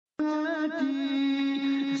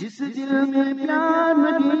جس دل میں پیار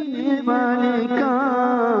مدینے والے کا،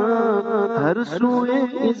 ہر سوئے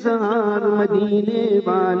اظہار مدینے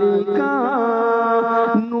والے کا،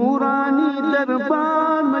 نورانی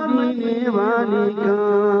دربار مدینے والے کا۔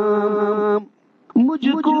 مجھ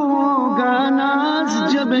کو گاناز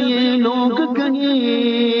جب یہ لوگ کہیں،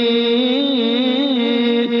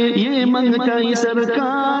 یہ منگتا ہی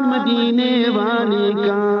سرکار مدینے والے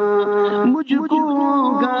کا۔ مجھ کو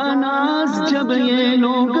گاناز جب یہ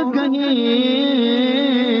لوگ کہیں،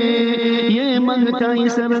 یہ منگتا ہی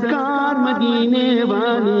سرکار مدینے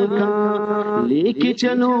والے کا۔ لے کے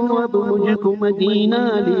چلو اب مجھ کو مدینہ،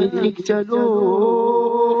 لے کے چلو،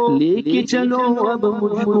 لے کے چلو اب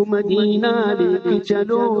مجھ کو مدینہ، لے کے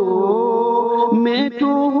چلو، میں تو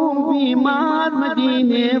ہوں بیمار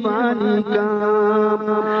مدینے والے کا۔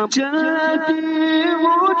 چلتی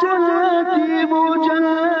وہ چلتی وہ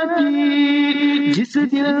چلتی، جس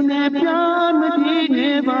دل میں پیار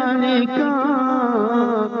مدینے والے کا،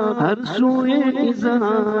 ہر سوئے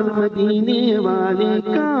اظہار مدینے والے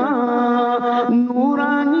کا،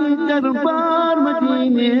 نورانی دربار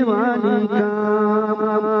مدینے والے کا۔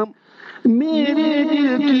 میرے دل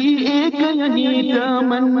کی ایک یہی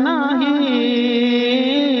تمنا ہے،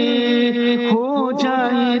 ہو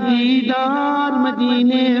جائے دیدار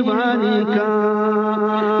مدینے والے کا۔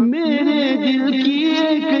 میرے دل کی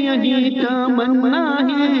ایک یہی تمنا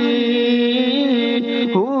ہے،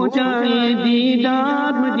 ہو جائے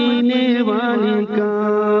دیدار مدینے والے کا۔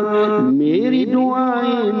 میری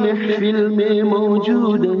دعائیں محفل میں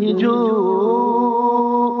موجود ہیں جو،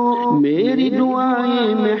 میری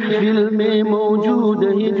دعائیں محفل میں موجود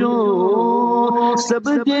ہیں جو، سب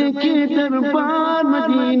دیکھے دربار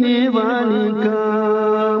مدینے والے کا۔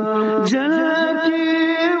 جلتی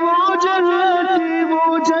وہ جلتی وہ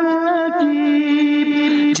جلتی،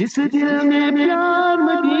 جس دل میں پیار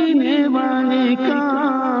مدینے والے کا،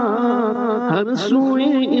 ہر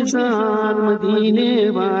سوئے اظہار مدینے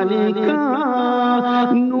والے کا،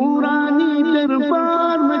 نورانی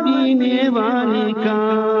دربار مدینے والے کا۔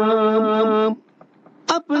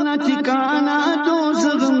 اپنا ٹھکانہ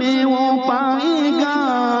دوزخ میں وہ پائے گا،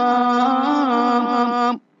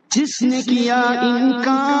 جس نے کیا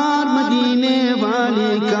انکار مدینے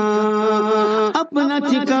والے کا۔ اپنا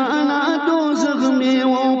ٹھکانہ دوزخ میں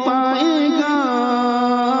وہ پائے گا،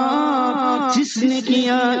 جس نے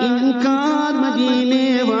کیا انکار مدینے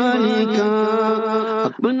والے کا۔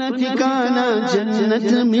 اپنا ٹھکانہ جنت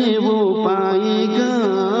میں وہ پائے گا،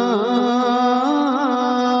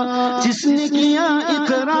 جس نے کیا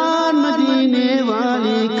اقرار مدینے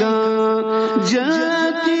والے کا۔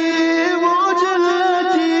 جلتی وہ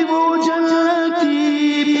جلتی وہ جلتی،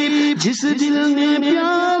 جس دل میں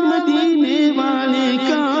پیار مدینے والے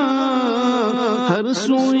کا، ہر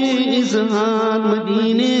سوئے اظہار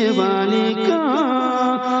مدینے والے کا،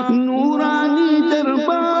 نورانی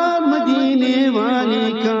دربار مدینے والے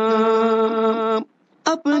کا۔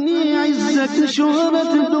 اپنی عزت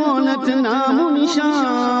شہرت دولت نام و نشان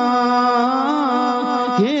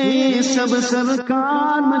ہے سب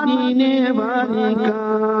سرکار مدینے والے کا۔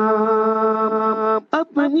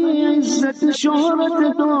 اپنی عزت شہرت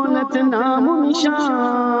دولت نام و نشان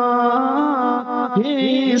ہے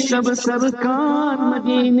سب سرکار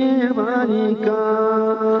مدینے والے کا۔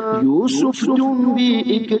 یوسف تم بھی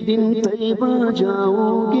ایک دن طیبہ جاؤ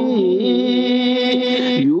گے،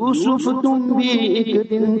 یوسف تم بھی ایک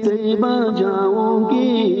دن طیبہ جاؤ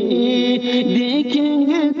گے، دیکھیں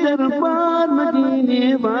گے دربار مدینے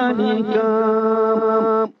والے کا۔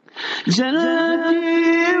 جلتی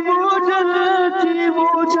وہ جلتی وہ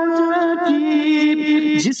جلتی،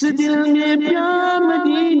 جس دل میں پیار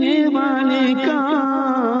مدینے والے کا،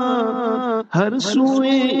 ہر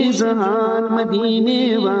سوئے اظہار مدینے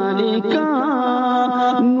والے کا،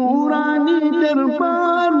 نورانی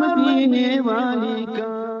دربار مدینے والے کا۔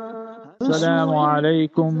 السلام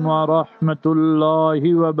علیکم ورحمۃ اللہ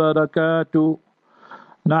وبرکاتہ۔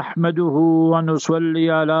 نحمده ونصلي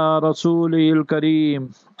على رسوله الكريم،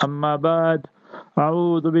 أما بعد،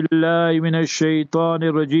 أعوذ بالله من الشيطان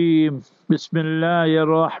الرجيم، بسم الله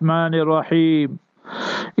الرحمن الرحيم۔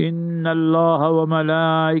 إن الله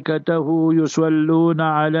وملائكته يصلون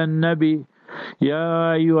على النبي،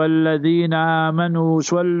 يا أيها الذين آمنوا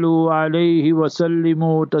صلوا عليه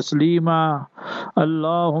وسلموا تسليما۔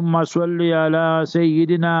 اللهم صل على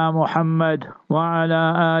سيدنا محمد وعلى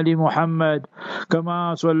آل محمد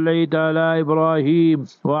كما صليت على إبراهيم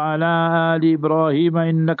وعلى آل إبراهيم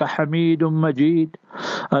إنك حميد مجيد۔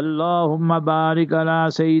 اللهم بارك على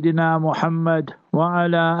سيدنا محمد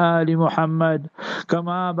وعلى آل محمد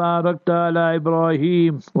كما باركت على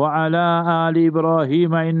إبراهيم وعلى آل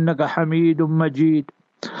إبراهيم إنك حميد مجيد۔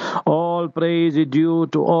 All praise is due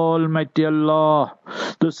to Almighty Allah,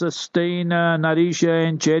 the sustainer, nourisher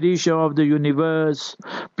and cherisher of the universe.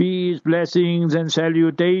 Peace, blessings and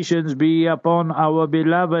salutations be upon our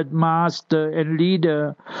beloved master and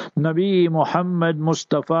leader, Nabi Muhammad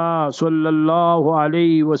Mustafa sallallahu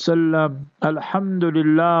alaihi wasallam.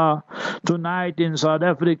 Alhamdulillah, tonight in South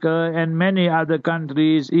Africa and many other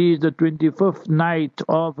countries is the 25th night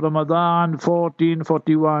of Ramadan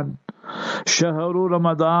 1441. Shahrul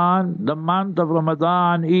Ramadan, the month of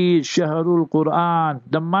Ramadan is Shahrul Quran,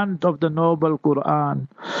 the month of the noble Quran.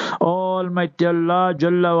 Almighty Allah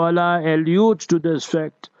Jalla wala alludes to this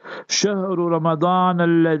fact. شهر رمضان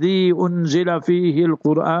الذي أنزل فيه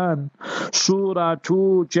القرآن. Surah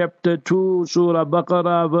 2, chapter 2, Surah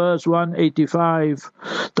Baqarah, verse 185.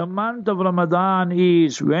 The month of Ramadan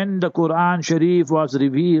is when the Quran Sharif was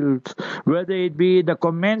revealed, whether it be the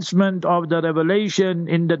commencement of the revelation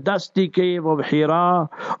in the dusty cave of Hira,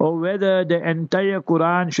 or whether the entire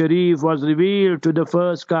Quran Sharif was revealed to the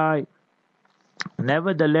first sky.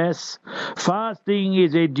 Nevertheless, fasting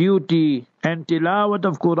is a duty, and tilawat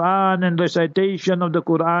of Quran and recitation of the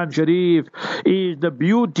Quran Sharif is the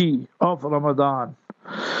beauty of Ramadan.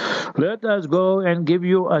 Let us go and give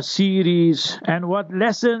you a series and what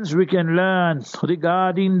lessons we can learn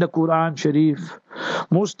regarding the Quran Sharif.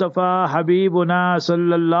 Mustafa Habibuna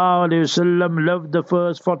sallallahu alayhi wasallam lived the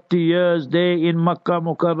first 40 years there in Makkah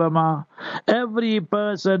Mukarramah. Every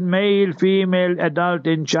person, male, female, adult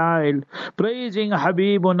and child, praising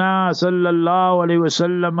Habibuna sallallahu alayhi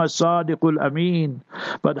wasallam as Sadiqul Ameen.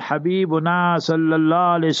 But Habibuna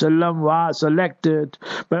sallallahu alayhi wasallam was selected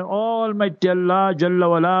by Almighty Allah Jalla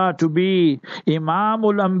wala to be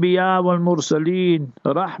Imamul Anbiya wal Mursaleen,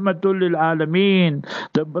 Rahmatul lil Alameen,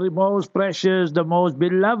 the most precious, the most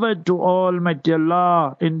beloved to Almighty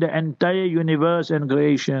Allah in the entire universe and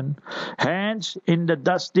creation. Hence, in the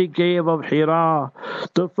dusty cave of Hira,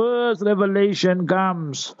 the first revelation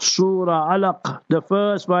comes, Surah Alaq, the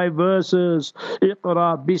first 5 verses,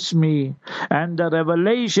 Iqra Bismi, and the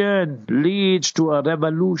revelation leads to a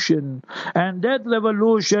revolution, and that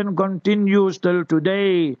revolution continues till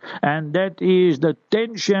today, and that is the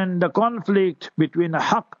tension, the conflict between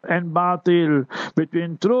Haqq and Batil,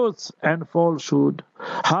 between truth and falsehood.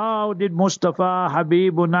 How did Mustafa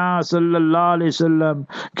Habibuna sallallahu alayhi wasallam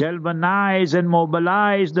galvanize and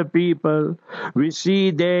mobilize the people? We see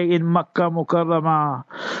there in Makkah Mukarramah,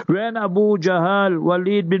 when Abu Jahl,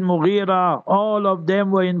 Walid bin Mughira, all of them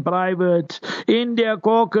were in private, in their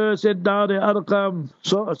caucus at Dar-e-Arqam,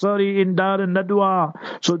 in Dar-e-Nadwa.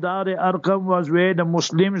 So Dar-e-Arqam was where the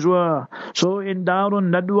Muslims were. So in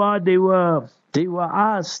Dar-e-Nadwa they were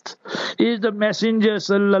asked, is the Messenger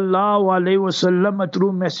sallallahu alaihi wasallam a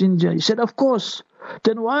true messenger? He said, of course.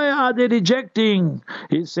 Then why are they rejecting?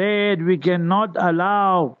 He said, we cannot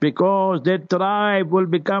allow, because that tribe will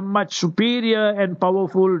become much superior and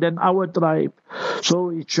powerful than our tribe.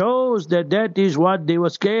 So it shows that is what they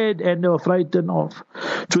were scared and they were frightened of.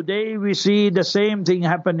 Today we see the same thing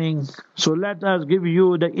happening. So let us give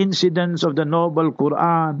you the incidents of the noble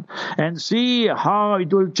Quran and see how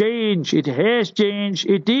it will change. It has changed,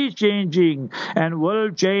 it is changing, and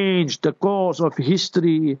will change the course of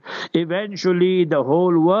history. Eventually the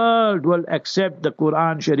whole world will accept the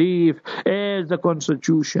Quran Sharif as the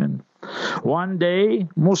constitution. One day,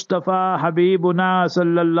 Mustafa Habibuna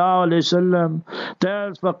sallallahu alayhi wasallam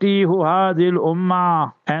tells Faqihu Hadil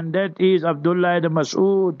Ummah, and that is Abdullah ibn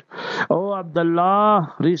Mas'ud, "Oh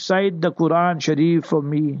Abdullah, recite the Quran Sharif for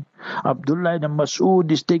me." Abdullah ibn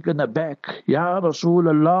Mas'ud is taken aback. Ya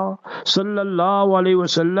Rasulullah sallallahu alayhi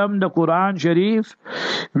wasallam, the Quran Sharif,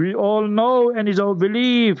 we all know and is our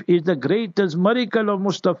belief, is the greatest miracle of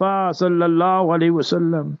Mustafa sallallahu alayhi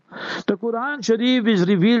wasallam. The Quran Sharif is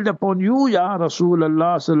revealed upon you, Ya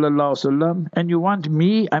Rasulullah sallallahu alayhi wasallam, and you want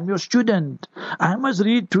me, I'm your student, I must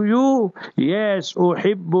read to you. Yes,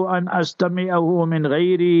 uhibbu an astami'ahu min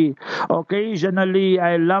ghairi. Occasionally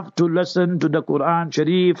I love to listen to the Quran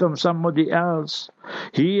Sharif from somebody else.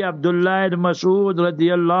 He, Abdullah ibn Mas'ud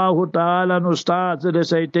radiyallahu ta'ala, starts the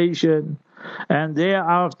recitation, and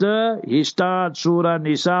thereafter he starts Surah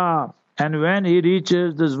Nisa. And when he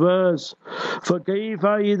reaches this verse, فَكَيْفَ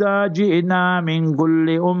إِذَا جِئْنَا مِنْ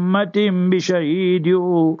كُلِّ أُمَّةٍ بِشَهِيدٍ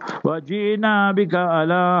وَجِئْنَا بِكَ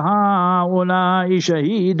عَلَى هَؤُلَاءِ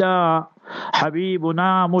شَهِيدًا.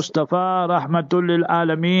 Habibuna Mustafa Rahmatul lil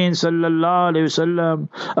Alameen sallallahu alayhi wasallam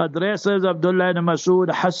addresses Abdullah ibn Mas'ud,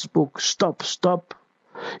 Hasbuk, stop.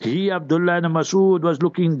 He, Abdullah ibn Masud, was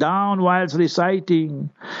looking down whilst reciting.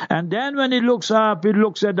 And then when he looks up, he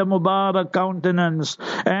looks at the Mubarak countenance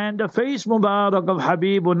and the face Mubarak of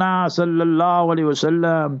Habibuna sallallahu alayhi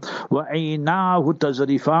wasallam. وَعَيْنَاهُ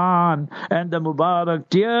تَزْرِفَانِ, and the Mubarak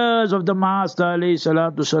tears of the Master alayhi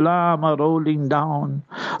salatu salam are rolling down.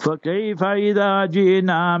 فَكَيْفَ إِذَا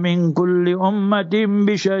جِئْنَا مِنْ كُلِّ أُمَّةٍ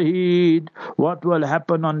بِشَهِيدٍ. What will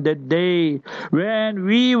happen on that day when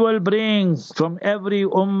we will bring from every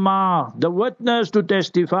ummah the witness to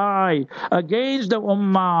testify against the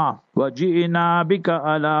ummah? وَجِئْنَا بِكَ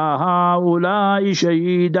عَلَىٰ هَؤُلَاءِ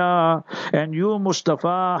شَهِيدًا. And you,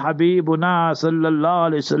 Mustafa Habibuna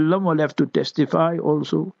sallallahu alayhi wasallam, will have to testify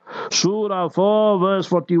also. Surah 4 verse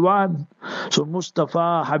 41. So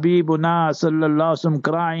Mustafa Habibuna sallallahu alayhi wasallam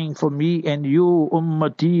crying for me and you,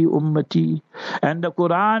 ummati, ummati. And the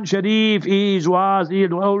Quran Sharif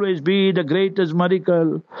will always be the greatest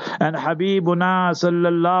miracle. And Habibuna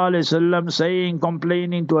sallallahu alayhi wasallam saying,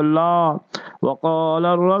 complaining to Allah, وقال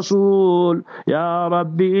الرسول يا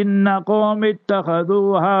رب إن قوم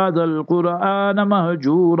اتخذوا هذا القرآن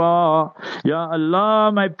مهجورا. Ya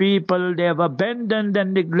Allah, my people, they have abandoned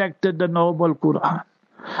and neglected the noble Quran.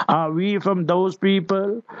 Are we from those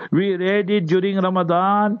people? We read it during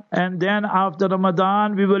Ramadan, and then after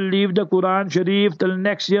Ramadan we will leave the Quran Sharif till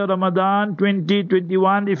next year Ramadan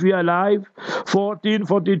 2021 if we are alive,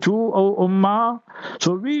 1442, O Ummah.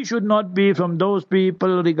 So we should not be from those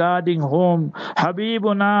people regarding whom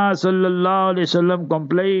Habibuna sallallahu alayhi wasallam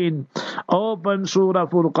complained. Open Surah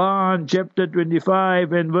Furqan chapter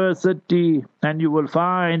 25 and verse 30 and you will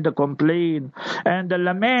find the complaint and the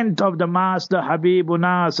lament of the Master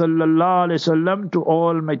Habibuna sallallahu alayhi wasallam to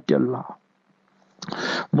Almighty Allah.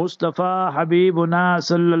 Mustafa Habibuna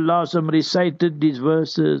sallallahu alayhi wasallam recited these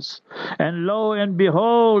verses, and lo and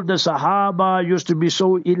behold, the Sahaba used to be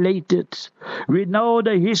so elated. We know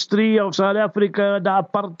the history of South Africa, the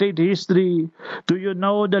apartheid history. Do you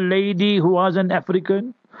know the lady who was an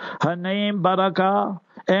African? Her name Baraka,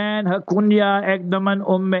 and her kunya Agdaman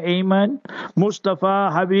Ayman.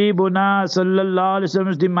 Mustafa Habibuna sallallahu alayhi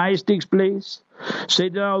wasallam's demise takes place.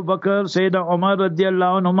 Sayyidina Abu Bakr, Sayyidina Umar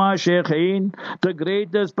radiallahu anhuma, Shaykhain, the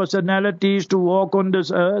greatest personalities to walk on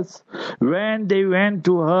this earth. When they went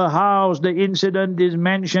to her house, the incident is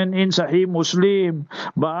mentioned in Sahih Muslim.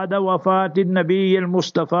 Ba'da wafatin Nabi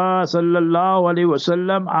al-Mustafa sallallahu alayhi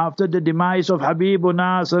wasallam, after the demise of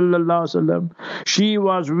Habibuna sallallahu alayhi wasallam, she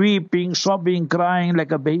was weeping, sobbing, crying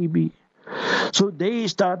like a baby. So they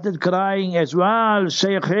started crying as well.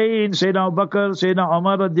 Shaykhain, Sayyidina Abu Bakr, Sayyidina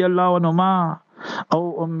Umar radiallahu anhuma.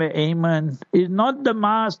 Oh Ayman, is not the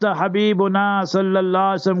Master Habibuna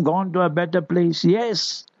sallallahu alaihi wasallam gone to a better place?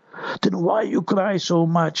 Yes. Then why you cry so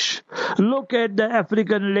much? Look at the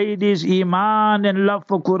African ladies' iman and love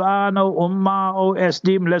for Quran, O Ummah, O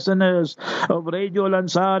esteemed listeners of Radio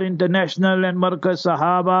Al-Ansar International and Markaz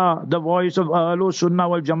Sahaba, the voice of Ahlus Sunnah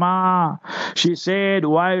wal Jama'ah. She said,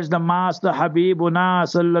 whilst the Master Habibuna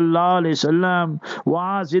sallallahu alayhi wasallam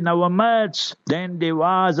was in our midst, then there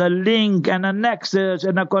was a link and a nexus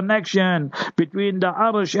and a connection between the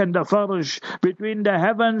Arsh and the Farsh, between the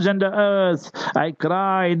heavens and the earth. I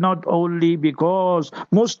cried not only because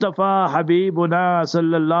Mustafa Habibuna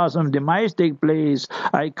sallallahu alaihi wasallam demise take place.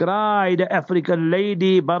 I cried. The African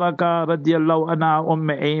lady Baraka radiallahu anha,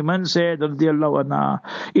 Ayman said radiallahu anha,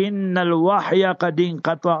 Innal wahya qad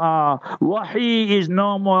inqata'a. Wahi is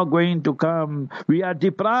no more going to come. We are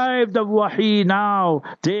deprived of wahi now.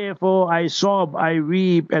 Therefore I sob, I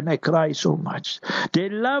weep, and I cry so much. They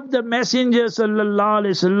love the Messenger sallallahu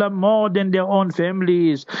alaihi wasallam more than their own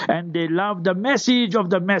families, and they love the message of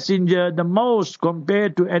the Messenger the most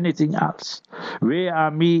compared to anything else. Where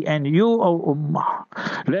are me and you, O Ummah?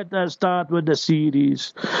 Let us start with the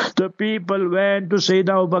series. The people went to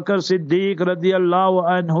Sayyidina Abu Bakr Siddiq radiallahu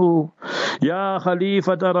anhu, Ya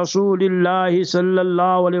Khalifata Rasulillahi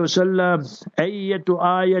sallallahu alayhi wasallam, ayyatu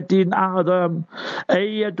ayatin a'adam,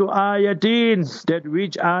 ayyatu ayatin, that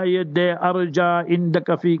which ayat there arja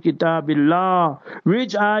indaka fi kitabillah,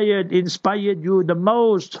 which ayat inspired you the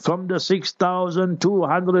most from the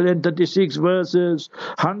 6,236 verses,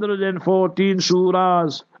 114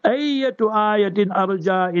 surahs. Ayyatu ayatin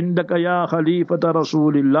arja indaka ya Khalifata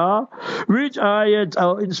Rasulillah, which ayats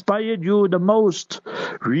inspired you the most?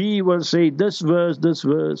 We will say this verse, this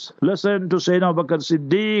verse. Listen to Sayyidina Abu Bakr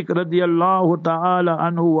Siddiq radiallahu ta'ala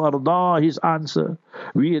anhu arda, his answer.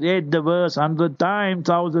 We read the verse 100 times,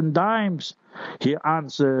 1,000 times. He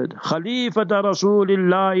answered, Khalifata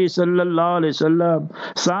Rasulillahi sallallahu alayhi wasallam,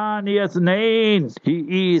 Thani Ithnain.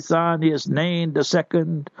 He is Thani Ithnain, the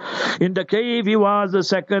second. In the cave he was the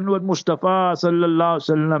second with Mustafa sallallahu alayhi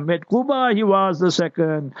wasallam. At Quba he was the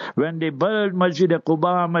second. When they built Masjid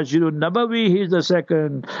Quba, Masjid Nabawi, he is the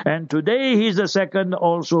second. And today he is the second,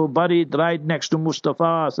 also buried right next to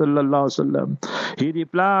Mustafa sallallahu alayhi wasallam. He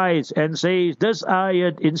replies and says, this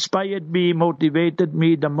ayat inspired me, motivated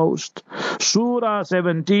me the most. Surah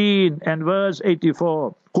 17 and verse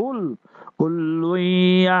 84. Qul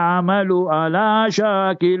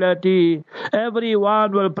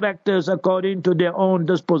everyone will practice according to their own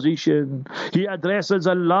disposition. He addresses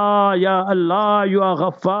Allah, Ya Allah, you are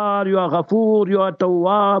Ghaffar, you are Ghafoor, you are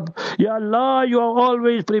Tawwab. Ya Allah, you are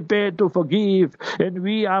always prepared to forgive. And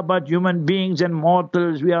we are but human beings and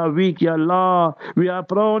mortals. We are weak, Ya Allah. We are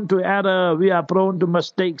prone to error. We are prone to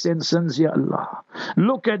mistakes and sins, Ya Allah.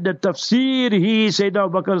 Look at the tafsir he, Sayyidina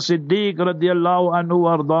Abu Bakr Siddiq radiallahu anhu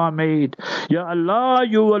arda made. Ya Allah,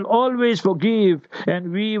 you will always forgive,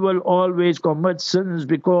 and we will always commit sins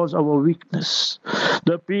because of our weakness.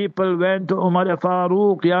 The people went to Umar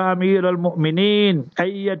Farooq, Ya Amir al-Mu'mineen,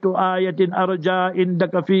 ayyatu ayatin arja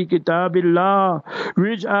indaka fi kitabillah.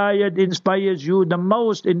 Which ayat inspires you the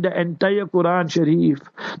most in the entire Quran Sharif?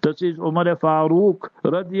 This is Umar Farooq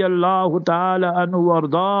radiallahu ta'ala anhu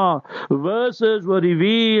arda. Verses were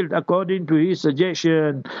revealed according to his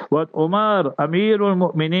suggestion. What Umar, Amir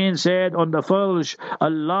al-Mu'mineen, said on the Farsh,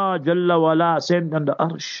 Allah Jalla wala sent on the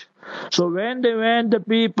Arsh. So when they went, the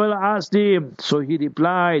people asked him. So he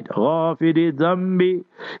replied, Ghafiri Dhambi.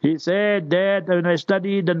 He said that when I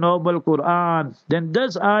study the noble Quran, then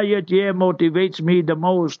this ayat here motivates me the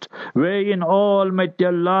most, wherein Almighty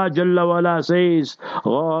Allah Jalla wala says,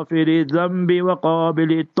 Ghafiri Dhambi wa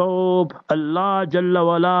Qabili Tawb. Allah Jalla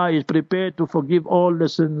wala is prepared to forgive all the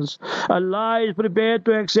sins. Allah is prepared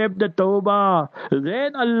to accept the Tawbah.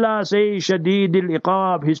 Then Allah says, Shadidil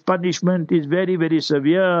Iqab, his punishment is very, very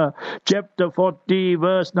severe. Chapter 40,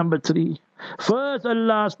 verse number 3. First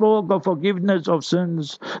Allah spoke of forgiveness of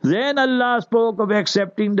sins. Then Allah spoke of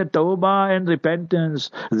accepting the tawbah and repentance.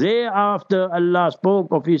 Thereafter Allah spoke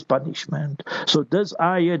of his punishment. So this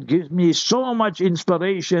ayat gives me so much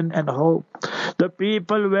inspiration and hope. The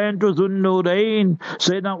people went to Dhunnurain,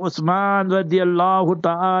 Sayyidina Uthman radiallahu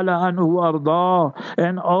ta'ala anhu arda,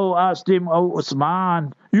 and asked him, O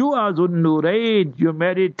Uthman, you are Dhunnurain, you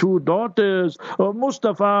married two daughters of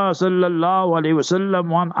Mustafa sallallahu alayhi wasallam,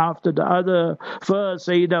 one after the other. First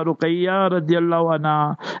Sayyida Ruqayya radiallahu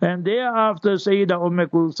anha, and thereafter Sayyida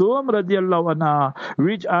Kulthum radiallahu anha.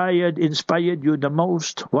 Which ayat inspired you the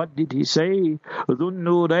most? What did he say?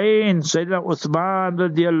 Dhunnurain, Sayyidina Uthman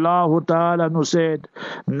radiallahu ta'ala anhu said,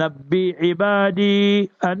 Nabbi ibadi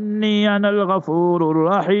anni anal ghafurur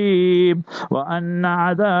rahim wa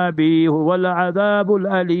anna adhabi huwal adhabul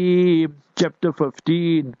alim. Chapter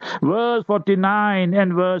 15, verse 49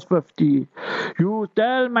 and verse 50. You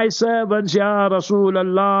tell my servants, Ya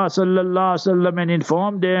Rasulullah sallallahu alaihi wasallam, and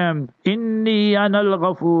inform them, Inni anal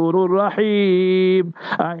ghafurur rahim.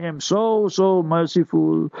 I am so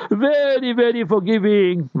merciful, very, very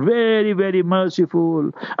forgiving, very, very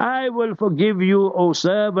merciful. I will forgive you, O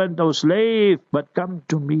servant, O slave, but come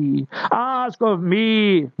to me. Ask of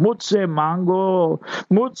me, mujhse mango,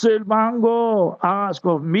 ask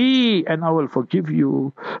of me, and I will forgive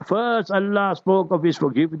you. First, Allah spoke of his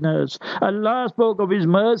forgiveness. Allah spoke of his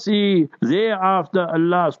mercy. Thereafter,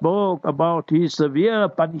 Allah spoke about his severe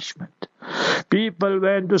punishment. People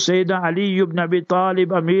went to Sayyidina Ali ibn Abi Talib,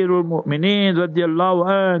 Amirul Mu'mineen radiallahu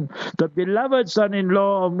anh, the beloved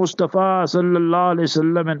son-in-law of Mustafa sallallahu alayhi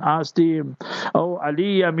wasallam, and asked him, O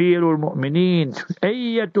Ali Amirul Mu'mineen,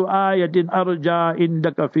 ayyatu ayatin arja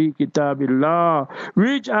indaka fi kitabillah.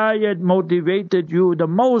 Which ayat motivated you the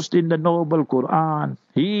most in the noble Quran?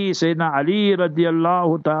 He, Sayyidina Ali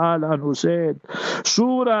radiallahu ta'ala anhu, said,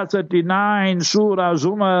 Surah 39, Surah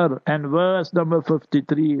Zumar, and verse number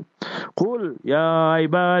 53. Qul ya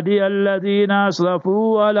ibadi alladhina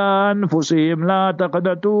asrafu ala anfusihim la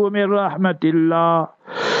taqnatu min rahmatillah.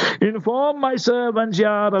 Inform my servants,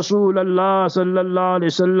 Ya Rasulullah sallallahu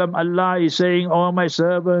alayhi wasallam. Allah is saying, O my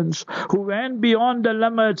servants who went beyond the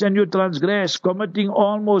limits and you transgress, committing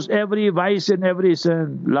almost every vice and every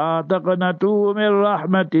sin. La taqnatu min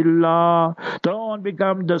rahmatillah. Don't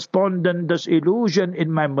become despondent, disillusioned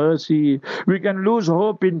in my mercy. We can lose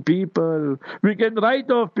hope in people. We can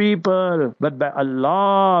write off people. But by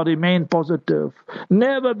Allah, remain positive.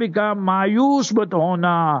 Never become mayus but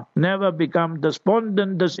hona. Never become despondent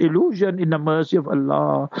abandon this illusion in the mercy of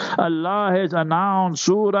Allah. Allah has announced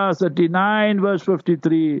Surah 39 verse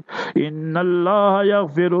 53, Inna Allah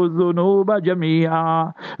yaghfiru dhunuba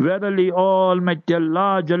jami'a. Verily Almighty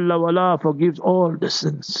Allah Jalla wala forgives all the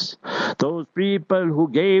sins. Those people who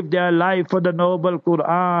gave their life for the noble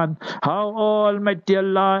Quran, how Almighty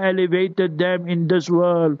Allah elevated them in this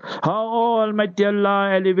world, how Almighty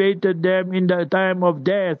Allah elevated them in the time of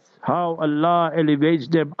death, how Allah elevates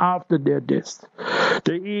them after their death.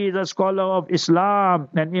 There is a scholar of Islam,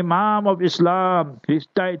 an Imam of Islam. His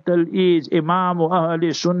title is Imam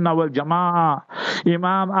Ahli Sunnah wal Jama'ah.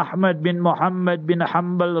 Imam Ahmad bin Muhammad bin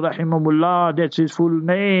Hanbal rahimahullah, that's his full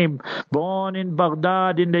name. Born in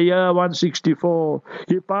Baghdad in the year 164.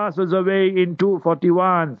 He passes away in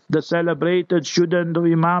 241. The celebrated student of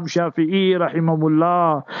Imam Shafi'i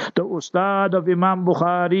rahimahullah. The Ustad of Imam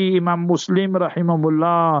Bukhari, Imam Muslim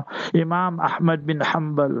rahimahullah. Imam Ahmad bin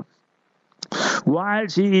Hanbal.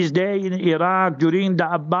 Whilst he is there in Iraq during the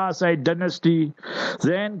Abbasid dynasty,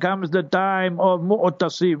 then comes the time of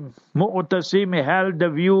Mu'tasim. Mu'tasim held the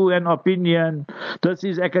view and opinion. This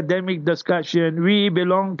is academic discussion. We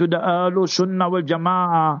belong to the Ahlul Sunnah wal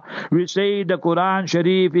Jama'ah. We say the Quran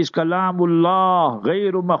Sharif is Kalamullah,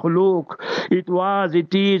 Ghayru Makhluk. It was,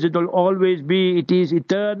 it is, it will always be, it is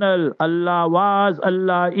eternal. Allah was,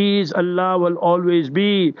 Allah is, Allah will always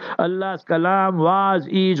be. Allah's Kalam was,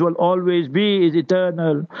 is, will always be, is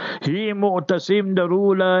eternal. He, Mu'tasim, the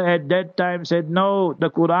ruler at that time, said no, the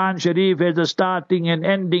Quran Sharif has a starting and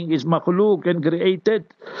ending, is makhluk and created.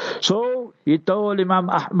 So he told Imam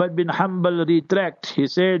Ahmad bin Hanbal, retract. He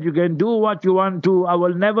said, you can do what you want to, I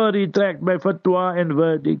will never retract my fatwa and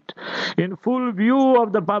verdict. In full view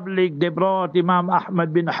of the public, they brought Imam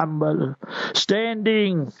Ahmad bin Hanbal,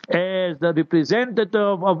 standing as the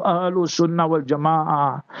representative of Ahlul Sunnah wal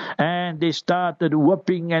Jama'ah, and they started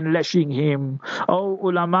whooping and lashing him. O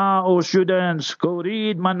ulama, O students, go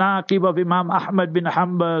read Manaqib of Imam Ahmad bin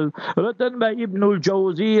Hanbal, written by Ibn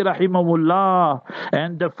al-Jawzi rahimahullah.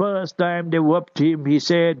 And the first time they whooped him, he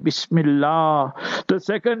said, Bismillah. The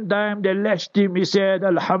second time they lashed him, he said,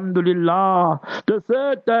 Alhamdulillah. The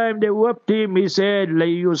third time they whooped him, he said, La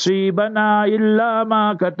yusibana illa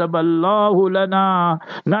ma kataballahu lana.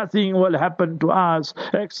 Nothing will happen to us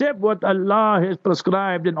except what Allah has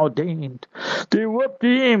prescribed and ordained. They whooped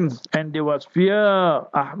him, and there was fear.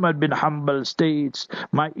 Ahmad bin Hanbal states,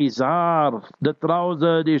 my izar, the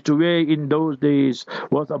trouser they used to wear in those days,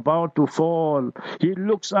 was about to fall. He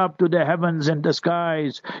looks up to the heavens and the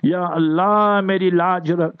skies. Ya Allah, meri laaj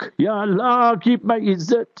rakh. Ya Allah, keep my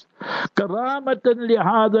izzat. Karamatan li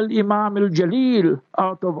hadha al-Imam al-Jalil.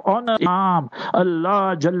 Out of honor, Imam,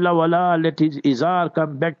 Allah Jalla wala let his izar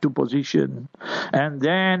come back to position. And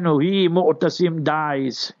then he, Mu'tasim,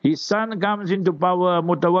 dies. His son comes into power,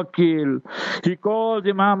 Mutawakkil. He calls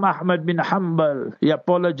Imam Ahmad bin Hanbal. He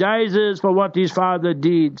apologizes for what his father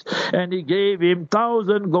did, and he gave him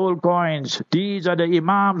 1,000 gold coins. These are the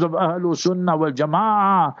Imams of Ahlul Sunnah wal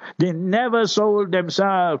Jama'ah. They never sold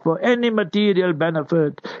themselves for any material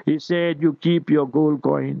benefit. He said, you keep your gold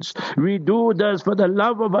coins. We do this for the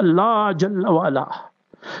love of Allah Jalla wa'ala.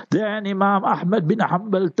 Then Imam Ahmad bin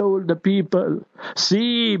Hanbal told the people,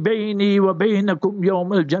 see baini wa bainakum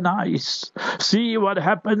yawm al-janais. See what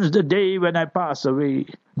happens the day when I pass away.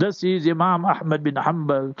 This is Imam Ahmad bin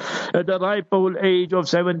Hanbal at the ripe old age of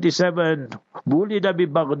 77. Bulida bi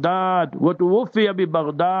Baghdad, wa tuwfiya bi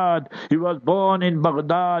Baghdad. He was born in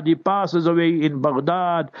Baghdad. He passes away in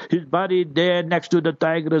Baghdad. He's buried there next to the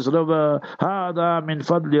Tigris River. Hada min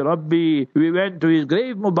fadli Rabbi. We went to his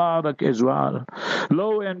grave Mubarak as well.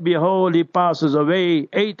 Lo and behold, he passes away.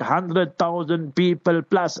 800,000 people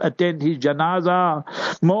plus attend his janaza.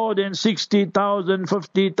 More than 60,000,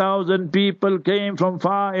 50,000 people came from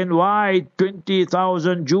far and wide.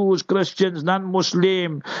 20,000 Jews, Christians,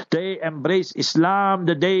 non-Muslim. They embrace Islam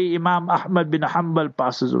the day Imam Ahmad bin Hanbal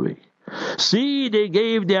passes away. See, they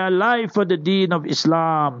gave their life for the deen of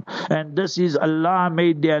Islam, and this is Allah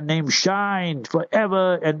made their name shine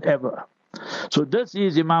forever and ever. So this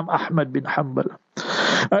is Imam Ahmad bin Hanbal.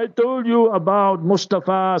 I told you about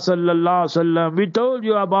Mustafa sallallahu alaihi wasallam. We told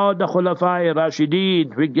you about the Khulafai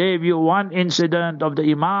Rashideen. We gave you one incident of the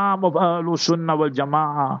Imam of Ahlul Sunnah wal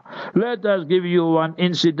Jama'ah. Let us give you one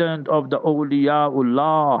incident of the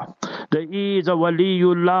Awliyaullah. There is a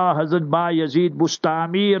Waliullah, Hazrat Ba Yazid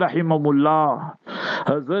Bustami rahimahullah.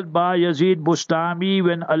 Hazrat Ba Yazid Bustami,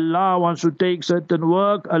 when Allah wants to take certain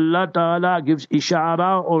work, Allah Ta'ala gives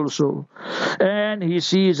ishara also. And he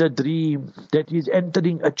sees a dream that he's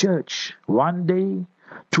entering a church. One day,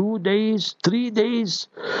 2 days, 3 days.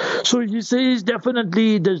 So he says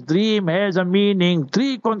definitely this dream has a meaning.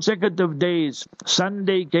 3 consecutive days.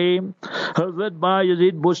 Sunday came. Hazrat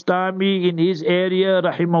Bayezid Bustami in his area,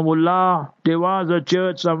 rahimahullah, there was a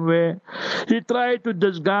church somewhere. He tried to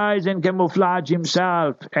disguise and camouflage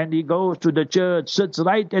himself, and he goes to the church, sits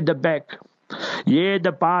right at the back. Yeah,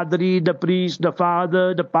 the padri, the priest, the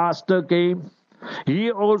father, the pastor came.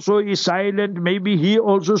 He also is silent. Maybe he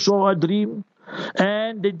also saw a dream.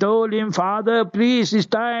 And they told him, Father, please, it's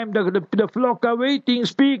time. The flock are waiting.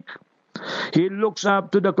 Speak. He looks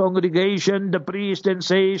up to the congregation, the priest, and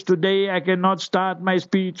says, today I cannot start my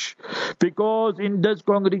speech because in this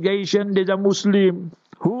congregation there's a Muslim.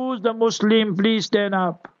 Who's the Muslim? Please stand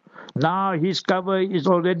up. Now his cover is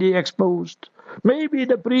already exposed. Maybe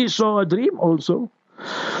the priest saw a dream also.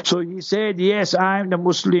 So he said, yes, I'm the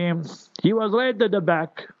Muslim. He was right at the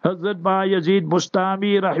back. Hazrat Bayezid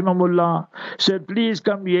Bustami rahimahullah said, please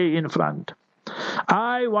come here in front.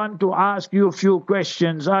 I want to ask you a few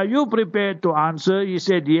questions. Are you prepared to answer? He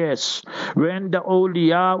said, yes. When the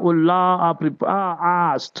awliyaullah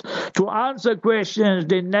are asked to answer questions,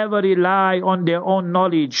 they never rely on their own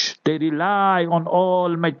knowledge. They rely on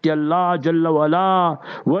Almighty Allah Jalla wala.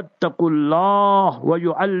 Wattaqullah wa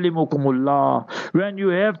yu'allimukumullah. When you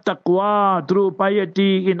have taqwa through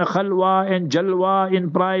piety in khalwa and jalwa,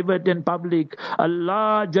 in private and public,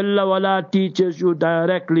 Allah Jalla wala teaches you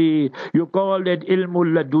directly. You call it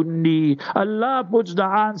ilmul ladunni. Allah puts the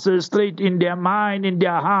answers straight in their mind, in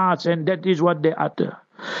their hearts, and that is what they utter.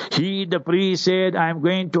 He, the priest, said, I'm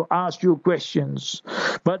going to ask you questions.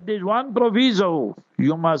 But there's one proviso.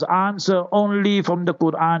 You must answer only from the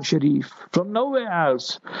Quran Sharif, from nowhere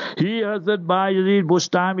else. He, Hazrat Bayezid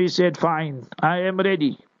Bustami, said, fine, I am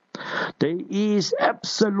ready. There is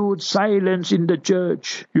absolute silence in the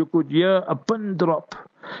church. You could hear a pin drop.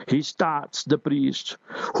 He starts, the priest.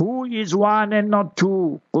 Who is one and not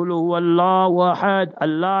two? Qul huwallahu ahad.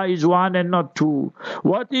 Allah is one and not two.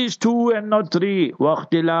 What is two and not three?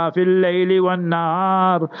 Waqtilafil layli wan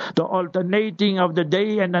nahar. The alternating of the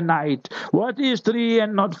day and the night. What is three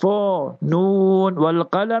and not four? Noon wal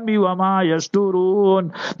qalami wa ma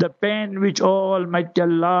yasturun. The pen which Almighty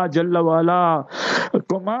Allah Jalla wala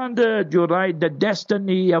commanded, you write the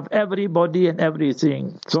destiny of everybody and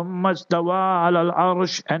everything. Thumma istawa ala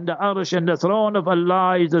al-arsh, and the arsh and the throne of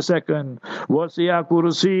Allah is the second. Wasi'a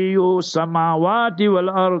kursiyu samawati wal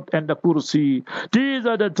ard, and the kursi. These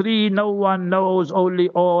are the three no one knows, only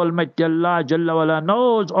Almighty Allah Jalla wala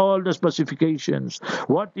knows all the specifications.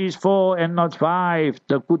 What is 4 and not 5?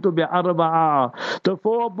 The kutub arba'ah. The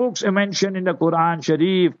 4 books mentioned in the Quran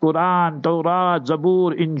Sharif, Quran, Torah,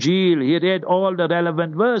 Zabur, Injil. He read all the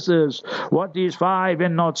relevant verses. What is 5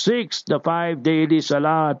 and not 6? The 5 daily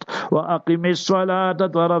salat. Wa aqimis salata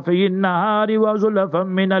tarafayin nahari wa zulafan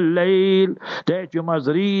min al-layl. That you must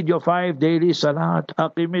read your 5 daily salat.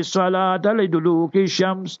 Aqimis salata liduluki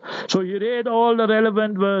shams. So he read all the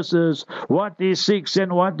relevant verses. What is 6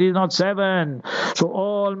 and what is not 7? So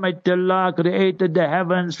Almighty Allah created the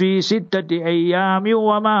heavens fi sittati ayyami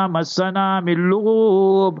wa ma massana min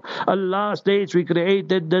lughub. Allah states, we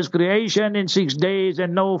created this creation in 6 days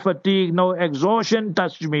and no fatigue, no exhaustion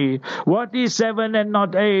touched me. What is 7 and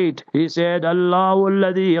not 8? He said, Allahu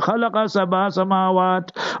alladhi khalaqa sab'a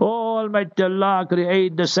samawat. Almighty Allah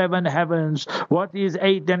create the 7 heavens. What is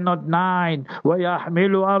 8 and not 9? Wa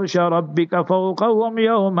yahmilu arsha rabbika fawqahum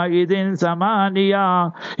yawma idhin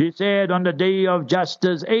thamaniya. He said, on the day of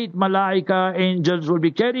justice, 8 malaika angels will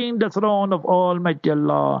be carrying the throne of Almighty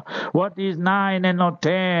Allah. What is 9 and not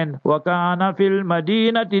 10? Wa kana fil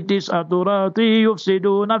madinati tis'atu rati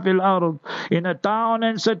yufsiduna fil ard. In a town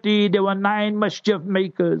and city there were 9 mischief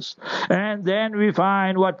makers. And then we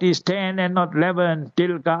find what is 10 and not 11.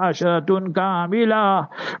 Tilka asharatun kamila.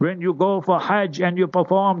 When you go for Hajj and you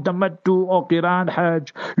perform tamattu or Qiran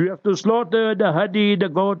Hajj, you have to slaughter the hadi, the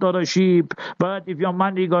goat or a sheep. But if your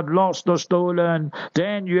money got lost or stolen,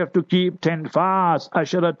 then you have to keep 10 fasts.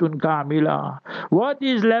 Asharatun kamila. What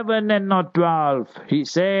is 11 and not 12? He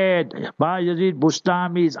said, Bayezid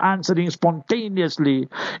Bustami is answering spontaneously.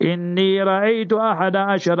 Inni ra'aytu ahada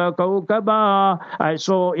ashara kawkaba. I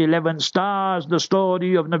saw 11 stars, the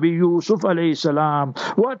story of Nabi Yusuf alayhi salam.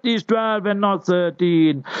 What is 12 and not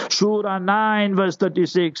 13? Surah 9 verse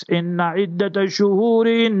 36. Inna iddata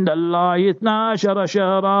shuhuri indallahi ithna ashara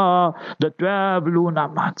shahra. The 12 lunar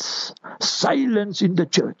months. Silence in the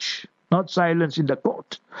church. Not silence in the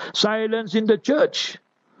court. Silence in the church.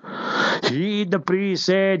 He, the priest,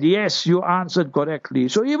 said, yes, you answered correctly.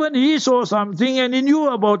 So even he saw something and he knew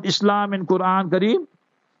about Islam and Quran Kareem.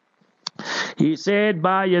 He said,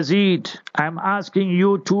 Ba Yazid, I'm asking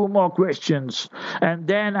you 2 more questions, and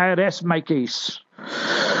then I rest my case.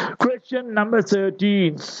 Question number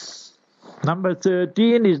 13. Number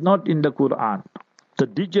 13 is not in the Quran.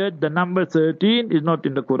 The number 13 is not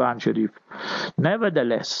in the Quran Sharif.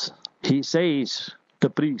 Nevertheless, he says, the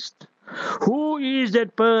priest, who is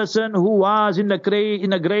that person who was in a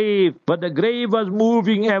grave, but the grave was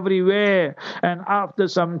moving everywhere, and after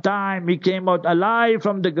some time he came out alive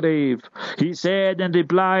from the grave? He said and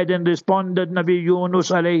replied and responded, Nabi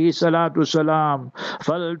Yunus alayhi salatu salam,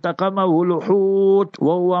 فَالْتَقَمَهُ الْحُوتُ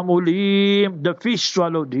وَهُوَ مُلِيمٌ. The fish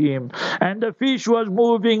swallowed him, and the fish was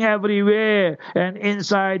moving everywhere, and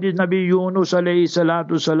inside is Nabi Yunus alayhi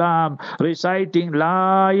salatu salam reciting,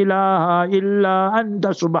 La ilaha illa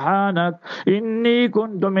anta subhanak inni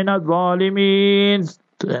kuntu minadh dhalimin.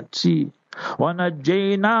 Let's see.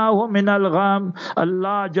 وَنَجَّيْنَاهُ مِنَ الْغَمِّ.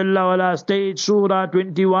 Allah Jalla wala states, Surah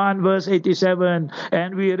 21 verse 87,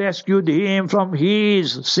 and we rescued him from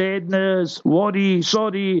his sadness, worry,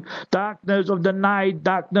 sorry, darkness of the night,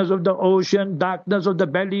 darkness of the ocean, darkness of the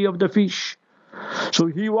belly of the fish. So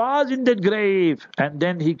he was in that grave, and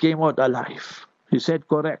then he came out alive. He said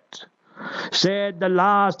correct. Said the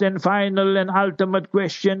last and final and ultimate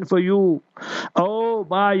question for you, oh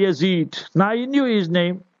Ba Yazid. Now he knew his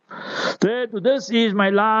name. This is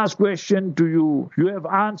my last question to you. You have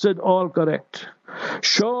answered all correct.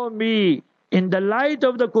 Show me, in the light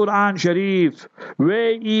of the Quran Sharif,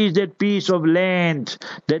 where is that piece of land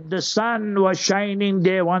that the sun was shining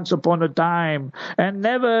there once upon a time, and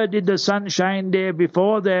never did the sun shine there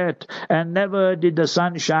before that, and never did the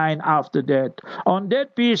sun shine after that? On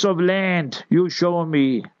that piece of land, you show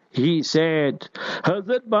me. He said,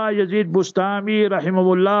 Hazrat Ba Yazid Bustami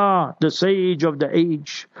rahimahullah, the sage of the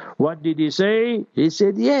age. What did he say? He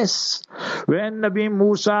said, yes. When Nabi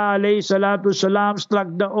Musa alayhi salatu salam struck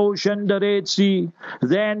the ocean, the Red Sea,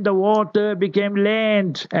 then the water became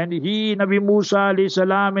land, and he, Nabi Musa alayhi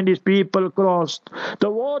salam, and his people crossed. The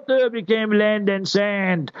water became land and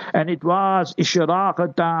sand, and it was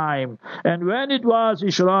Ishraq time. And when it was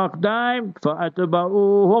Ishraq time,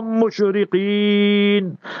 فَأَتْبَعُوهُمْ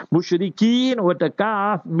مُشْرِقِينَ. Mushrikeen with a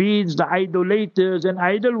kaf means the idolaters and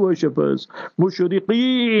idol worshippers.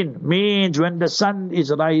 Mushrikeen means when the sun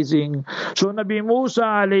is rising. So Nabi Musa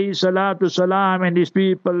alayhi salatu salam and his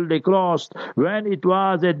people, they crossed when it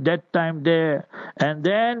was at that time there. And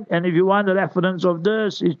then, and if you want a reference of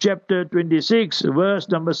this, it's chapter 26, verse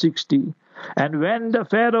number 60. And when the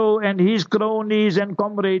Pharaoh and his cronies and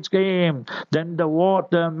comrades came, then the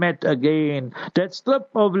water met again. That strip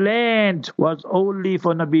of land was only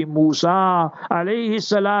for Nabi Musa alayhi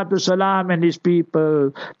salatu salam and his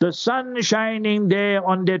people. The sun shining there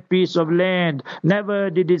on that piece of land, never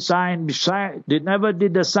did the sun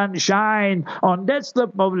shine on that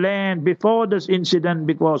strip of land before this incident,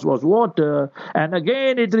 because it was water, and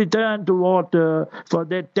again it returned to water for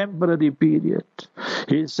that temporary period.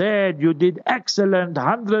 He said, you did excellent,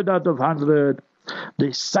 100 out of 100.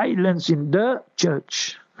 The silence in the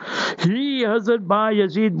church. He, Hazrat Ba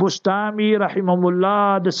Yazid Bustami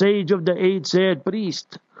rahimahullah, the sage of the age, said,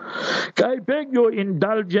 priest, I beg your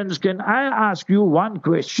indulgence, can I ask you one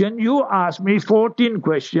question? You asked me 14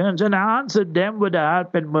 questions, and I answered them with the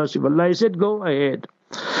help and mercy of Allah. I said, go ahead.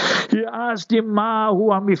 He asked him, Ma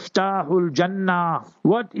huwa miftahul Jannah?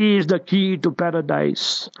 What is the key to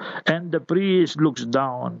paradise? And the priest looks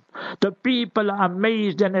down. The people are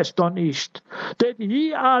amazed and astonished that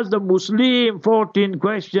he asked the Muslim 14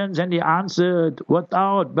 questions and he answered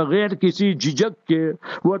without baghair kisi jijak ke,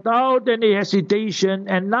 without any hesitation.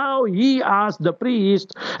 And now he asked the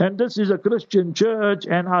priest, and this is a Christian church,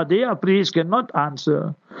 and their priest cannot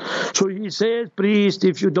answer. So he says, priest,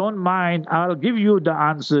 if you don't mind, I'll give you the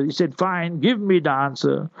answer. He said, fine, give me the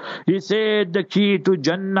answer. He said, the key to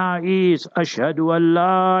Jannah is Ashhadu an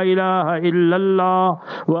la ilaha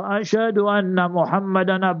illallah wa ashhadu anna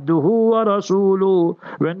Muhammadan abduhu wa rasuluhu.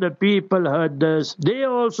 When the people heard this, they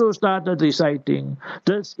also started reciting.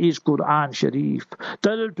 This is Quran Sharif.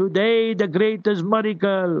 Till today, the greatest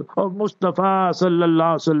miracle of Mustafa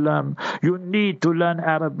sallallahu alaihi wasallam. You need to learn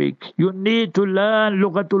Arabic. You need to learn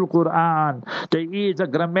Lughatul Quran. There is a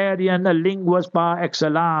grammarian, a linguist par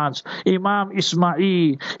excellence, Imam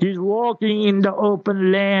Ismail. He's walking in the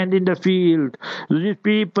open land in the field. These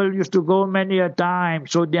people used to go many a time,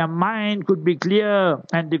 so their mind could be clear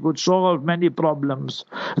and they could solve many problems.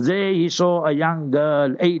 There he saw a young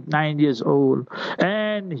girl, 8, 9 years old,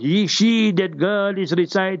 and that girl is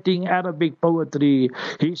reciting Arabic poetry.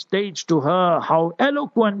 He states to her, how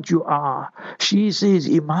eloquent you are. She says,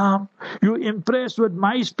 Imam, you impressed with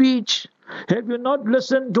my speech? Have you not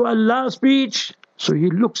listened to Allah's speech? So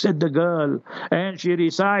he looks at the girl and she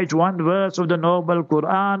recites one verse of the noble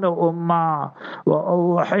Quran, O Ummah.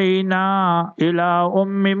 وَأَوْحَيْنَا إِلَىٰ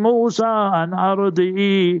أُمِّ مُوسَىٰ أَنْ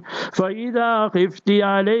أَرْضِعِيهِ فَإِذَا خِفْتِ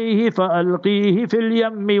عَلَيْهِ فَأَلْقِيهِ فِي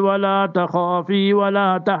الْيَمِّ وَلَا تَخَافِي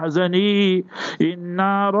وَلَا تَحْزَنِي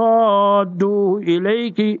إِنَّا رَادُّوهُ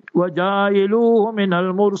إِلَيْكِ وَجَاعِلُوهُ مِنَ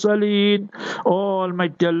الْمُرْسَلِينَ.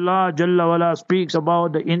 Almighty Allah Jalla wala speaks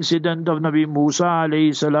about the incident of Nabi Musa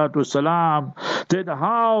alayhi salatu salam, that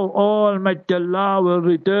how Almighty Allah will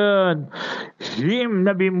return him,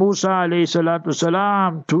 Nabi Musa alayhi salatu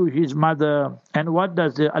salam, to his mother. And what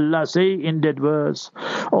does Allah say in that verse?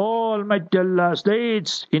 Almighty Allah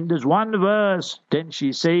states in this one verse, then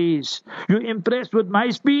she says, you impressed with my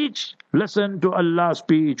speech? Listen to Allah's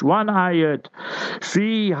speech. One ayat.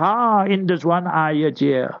 Fiha, in this one ayat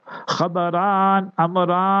here. Khabaran,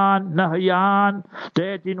 Amran, Nahyan.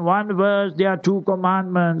 That in one verse there are two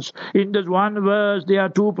commandments. In this one verse there are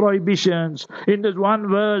two prohibitions. In this one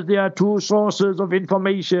verse there are two sources of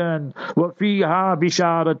information. Wafiha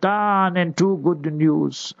bisharatan, and two good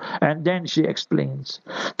news. And then she explains.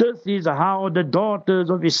 This is how the daughters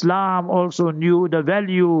of Islam also knew the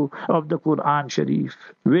value of the Quran Sharif.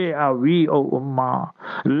 Where are we, O Ummah?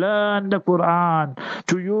 Learn the Quran.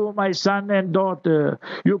 To you, my son and daughter,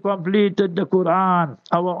 you completed the Quran.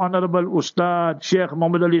 Our Honorable Ustad, Sheikh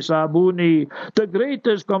Muhammad Ali Sabuni, the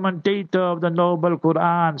greatest commentator of the noble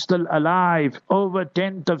Quran, still alive. Over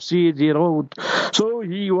 10 tafsirs he wrote. So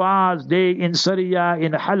he was there in Syria,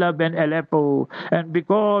 in Halab and Aleppo. And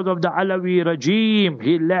because of the Alawi regime,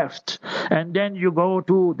 he left. And then you go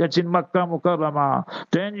to, that's in Makkah Mukarramah.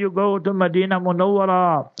 Then you go to Medina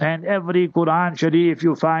Munawwara, and every Quran Sharif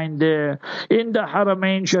you find there. In the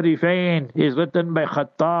Haramain Sharifain is written by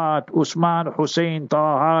Khattat Usman Hussein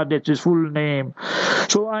Taha, that's his full name.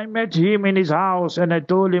 So I met him in his house and I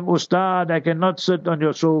told him, Ustad, I cannot sit on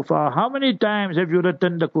your sofa. How many times have you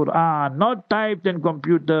written the Quran? Not typed in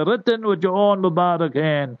computer, written with your own Mubarak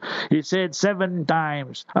hand. He said 7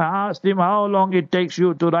 times. I asked him how long it takes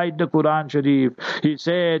you to write the Quran Sharif. He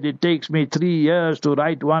said it takes me 3 years to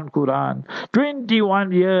write one Quran.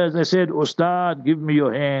 21 years. I said, Ustad, give me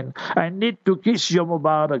your hand. I need to kiss your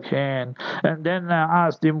Mubarak hand. And then I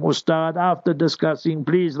asked him, Ustad, after discussing,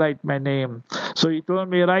 please write my name. So he told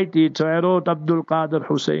me, write it. So I wrote Abdul Qadir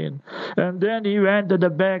Hussein. And then he went to the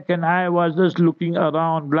back and I was just looking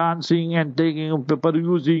around, glancing and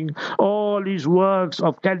perusing all his works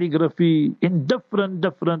of calligraphy in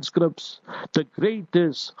different scripts. The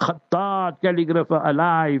greatest Khattat calligrapher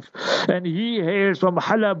alive. And he hails from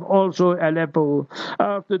Halab, also Aleppo.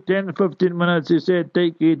 After 10-15 minutes, he said,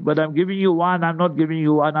 take it, but I'm giving you one, I'm not giving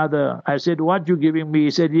you another. I said, what you giving me?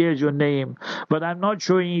 He said, here's your name, but I'm not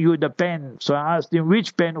showing you the pen. So I asked him,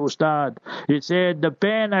 which pen, Ustad? He said, the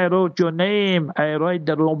pen I wrote your name, I write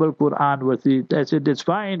the noble Quran with it. I said, that's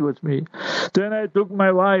fine with me. Then I took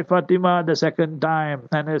my wife Fatima the second time,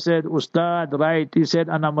 and I said, Ustad, right? He said,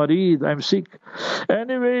 Ana Marid, I'm sick.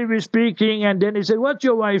 Anyway, we're speaking, and then he said, what's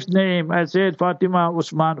your wife's name? I said, Fatima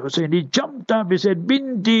Usman Hussein. He jumped up, he said,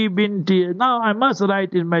 Binti. Now I must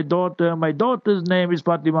write in my daughter. My daughter's name is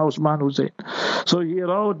Fatima Usman Hussein. So he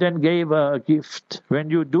wrote and gave her a gift. When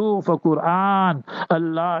you do for Quran,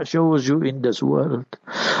 Allah shows you in this world.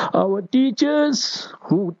 Our teachers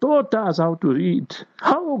who taught us how to read,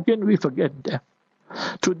 how can we forget them?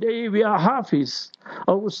 Today we are Hafiz.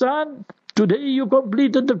 Our son, today you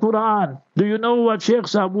completed the Quran. Do you know what Sheikh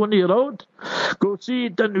Sabuni wrote? Go see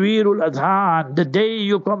Tanweerul Adhan. The day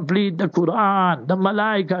you complete the Quran, the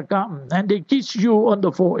Malaika come and they kiss you on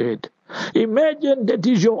the forehead. Imagine that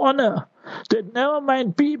is your honor. That never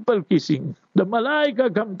mind people kissing. The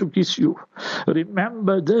Malaika come to kiss you.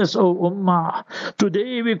 Remember this, O Ummah.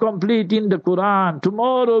 Today we completing the Quran.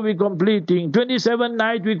 Tomorrow we completing. 27th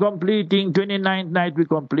night we completing. 29th night we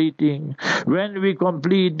completing. When we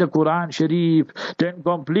complete the Quran Sharif, then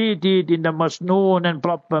complete it in the masnoon and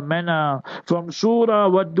proper manner. From Surah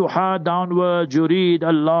Wad-Duha downwards, you read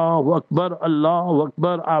Allahu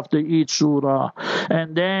Akbar after each Surah.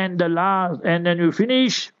 And then the last, and then you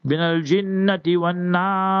finish Binal Jinnati wan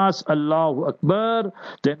Nas, Allahu Akbar.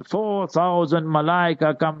 Then 4,000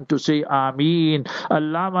 malaika come to say Ameen.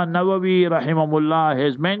 Allama Nawawi rahimahullah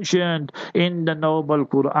has mentioned in the noble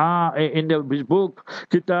Quran, in his book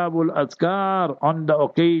Kitabul Azkar, on the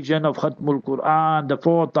occasion of Khatmul Quran, the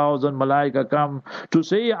 4,000 malaika come to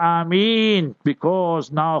say Ameen,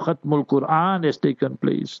 because now Khatmul Quran has taken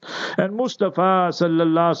place. And Mustafa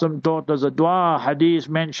sallallahu alaihi wasallam taught us a dua, hadith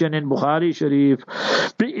mentioned in Bukhari Sharif.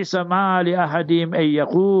 بئس ما لأحدهم أن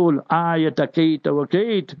يقول آية كيت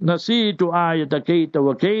وكيت نسيت آية كيت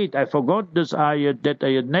وكيت. I forgot this ayat, that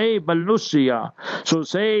ayat. Nay, bal nusiya. So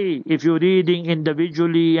say, if you're reading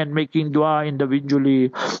individually and making dua individually,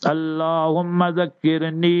 Allahumma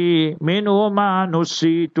dhakkirni minhu ma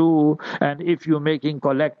nusitu. And if you're making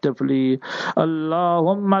collectively,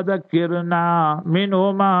 Allahumma dhakkirna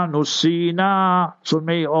minhu ma nusina. So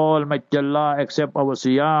may Almighty Allah accept our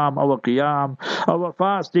siyam, our qiyam, our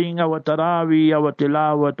fasting, our taraweeh, our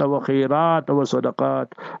tilawat, our khairat, our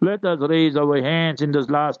sadaqat. Let us raise our hands in this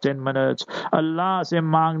last 10 minutes. Allah se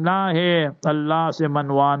mangna hai, Allah se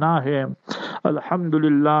manwana hai.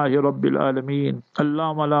 Alhamdulillahi Rabbil Alameen.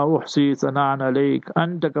 Allahumma la uhsi sana'an alayk,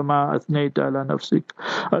 anta kama athnayta ala nafsik.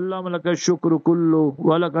 Allahumma laka shukru kullu,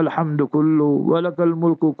 wa laka alhamdu kullu, wa laka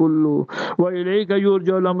almulku kullu, wa ilayka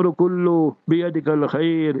yurja al-amru kullu, biyadika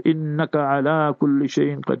al-khair, innaka ala kulli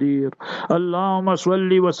shayin qadir. Allahumma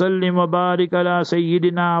salli wa sallim wa barik ala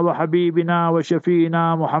sayyidina wa habibina wa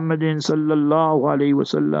shafiina Muhammadin sallallahu alayhi wa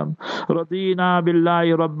sallam. Radina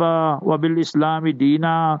billahi rabba wa bil islami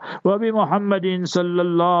dina wa bi Muhammadin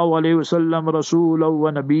sallallahu alayhi wa sallam rasulan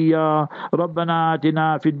wa nabiyya. Rabbana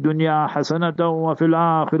atina fid dunya hasanatan wa fil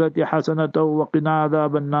akhirati hasanatan wa qina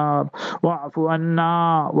adhaban nar. Wa'fu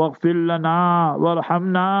anna waghfir lana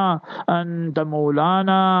warhamna anta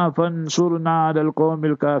maulana fansurna ala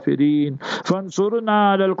al-qawmil kafirin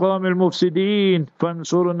fansurna ala al-qawmil mufsidin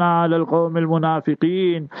fansurna ala al-qawmil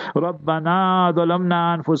munafiqin. ربنا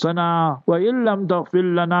ظلمنا أنفسنا وإن لم تغفر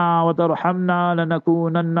لنا وترحمنا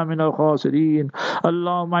لنكونن من الخاسرين.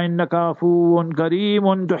 اللهم إنك عفو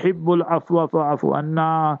كريم تحب العفو فاعف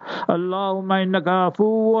عنا. اللهم إنك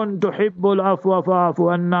عفو تحب العفو فاعف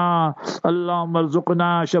عنا. اللهم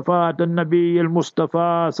ارزقنا شفاعة النبي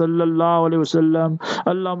المصطفى صلى الله عليه وسلم.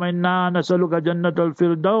 اللهم إنا نسألك جنة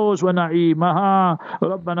الفردوس ونعيمها.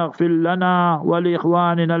 ربنا اغفر لنا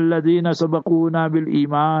ولإخواننا الذين سبقونا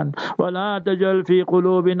بالإيمان ولا تجعل في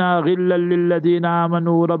قلوبنا غلا للذين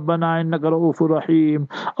آمنوا ربنا إنك رؤوف رحيم.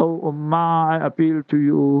 Oh Ummah, I appeal to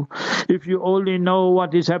you. If you only know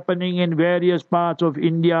what is happening in various parts of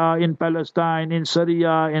India, in Palestine, in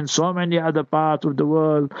Syria, and so many other parts of the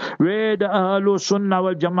world, where the Ahlul Sunnah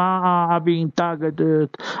wal Jama'ah are being targeted,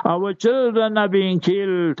 our children are being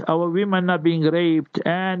killed, our women are being raped,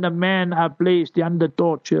 and the men are placed under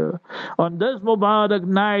torture. On this Mubarak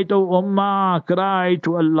night, O Ummah, cry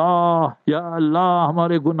to Allah, Ya Allah,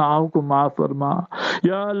 हमारे गुनाहों को माफ फरमा.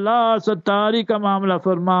 या अल्लाह सत्तारी का मामला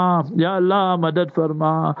फरमा. या अल्लाह मदद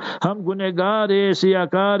फरमा. हम गुनहगार है,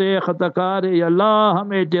 सियाकार है, खताकार है. या अल्लाह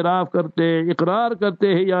हम एतराफ़ करते, इकरार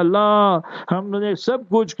करते हैं. या अल्लाह हमने सब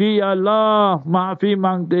कुछ की. या अल्लाह माफ़ी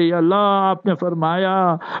मांगते. या अल्लाह आपने फरमाया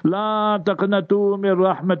ला तक़नतू मिन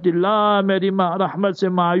रहमतिल्लाह, मेरी रहमत से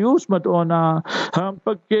मायूस मत होना. हम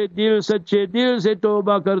पक्के दिल सच्चे दिल से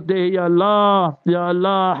तौबा करते हैं. या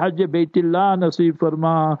अल्लाह हज बैतुल्लाह नसीब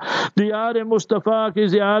फरमा. दियार मुस्तफ़ा की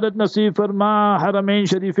ज़ियारत नसीब फरमा. हरमैन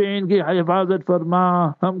शरीफैन की हिफाजत फरमा.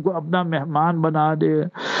 हमको अपना मेहमान बना दे.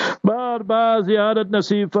 बार बार ज़ियारत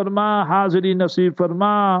नसीब फरमा. हाज़री नसीब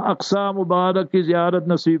फरमा. अक्सा मुबारक की ज़ियारत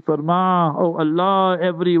नसीब फरमा. Oh Allah,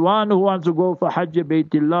 everyone who wants to go for Hajj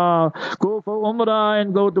Baytullah, go for Umrah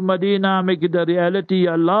and go to Medina, make it a reality.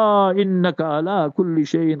 Allah, innaka ala kulli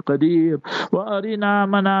shayin qadir. Wa arina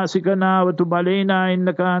manasikana wa tub alayna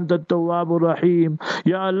innaka anta at-tawwabur rahim.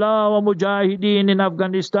 Ya Allah, wa mujahideen in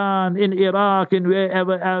Afghanistan, in Iraq, in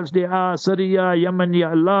wherever else they are, Syria, Yemen,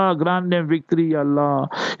 Ya Allah, grant them victory, Ya Allah.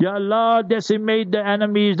 Ya Allah, decimate the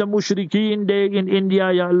enemies, the mushrikeen there in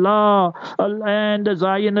India, Ya Allah, and the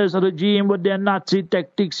Zionist regime with their Nazi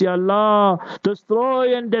tactics, Ya Allah.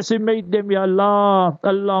 Destroy and decimate them, Ya Allah.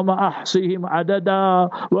 Allahumma ahsihim adada,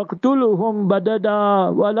 waqtuluhum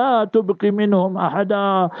badada, wa la tubqi minhum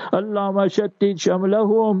ahada. Allahumma shattit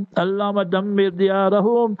shamlahum, Allahumma dammir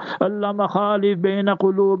diyarahum, Allahumma khalif bayna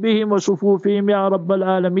qulubihim wa sufufihim ya Rabbal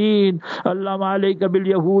Alameen. Allahumma alayka bil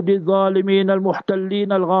yahudi al-zalimin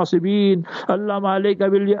al-muhtallin al-ghasibin. Allahumma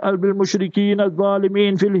alayka bil mushrikeen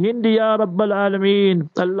al-zalimin fil hindi ya Rabbal Alameen.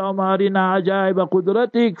 Allahumma arina ajaiba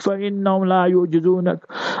qudratik fa innahum la yujizunak.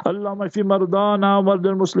 Allahumma fi mardana wa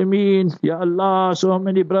mardal muslimin. Ya Allah, so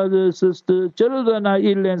many brothers, sisters, children are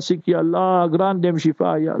ill and sick, Ya Allah, grant them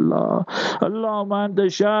shifa, Ya Allah. Allahumma anta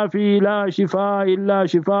shafi la shifa illa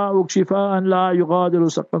shifa'uk shifa'an la yughadiru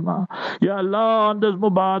saqama. Ya Allah, on this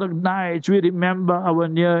Mubarak nights we remember our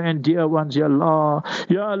near and dear ones, Ya Allah.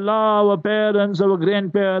 Ya Allah, our parents, our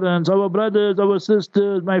grandparents, our brothers, our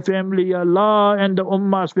sisters, my family, Ya Allah, and the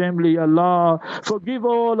Ummah's family, Ya Allah. Forgive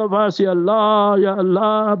all of us, Ya Allah. Ya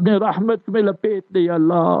Allah, apne rahmat mein lapet de, Ya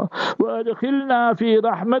Allah. Wa adkhilna fi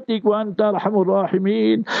rahmatik wa anta Arhamur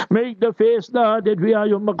Rahimeen. Make the Faisallah that we are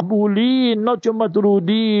your Maqbooleen, not your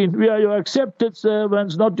Matrudeen. We are your accepted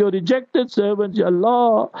servants, not your rejected servants, Ya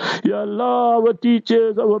Allah. Ya Allah, our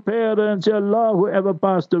teachers, our parents, Ya Allah, whoever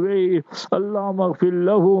passed away. Allahumma aghfir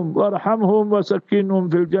lahum, warhamhum,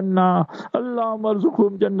 wasakkinhum fil Jannah. Allahumma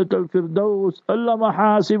arzuqhum Jannat al-Firdaus. Allahumma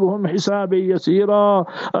hasibhum hisabi yasira.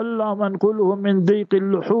 Allahumma anqulhum min dhiq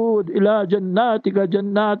al-luhud ila jannatika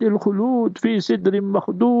jannat al-khulud fi sidrin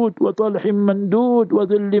makhdud wa talhim mandud wa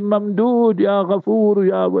dhillim mamdud ya Ghafoor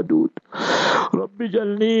ya Wadud. رب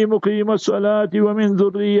اجعلني مقيم الصلاة ومن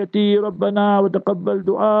ذريتي ربنا وتقبل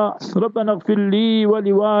دعاء ربنا اغفر لي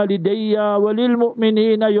ولوالدي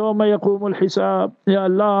وللمؤمنين يوم يقوم الحساب. Ya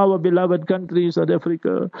Allah, our beloved country South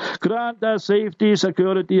Africa, grant us safety,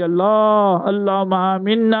 security, Allah. Allahumma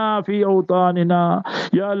aminna fi awtanina.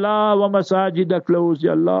 Ya Allah, our masajid are closed,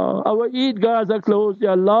 Ya Allah. Our eidgahs are closed,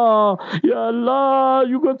 Ya Allah. Ya Allah,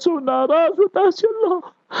 you got so naraz with us, Ya Allah.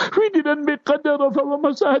 We didn't make qadr of our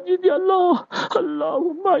masajid, Ya Allah.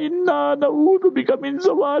 Allahumma inna na'udhu bika min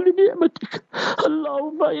zawali ni'matik.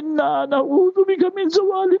 Allahumma inna na'udhu bika min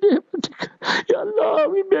zawali ni'matik. Ya Allah,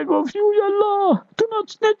 we beg of you, Ya Allah, do not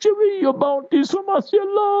snatch away your bounties from us, Ya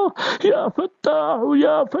Allah. Ya Fattah,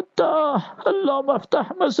 Ya Fattah. Allahumma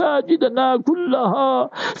aftah masajidana kullaha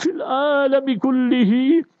fil alami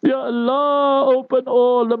kullihi. Ya Allah, open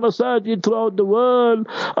all the masajid throughout the world.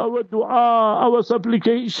 Our dua, our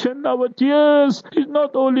supplication, our tears is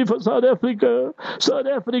not only for South Africa,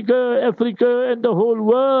 Africa and the whole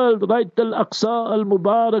world. Right al-Aqsa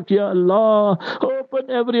al-Mubarak, Ya Allah. Open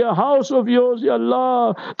every house of yours, Ya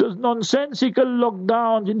Allah. There's nonsensical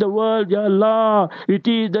lockdowns in the world, Ya Allah. It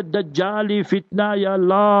is the Dajjali fitna, Ya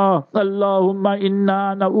Allah. Allahumma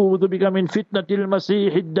inna na'udhu bika min fitnatil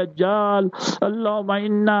Masihid Dajjal. Allahumma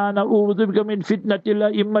inna na'udhu bika min fitnatil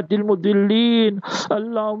a'immatil mudillin.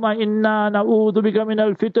 Allahumma inna na'udhu bika min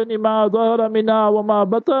al-fitani ma dhahara minha wa ma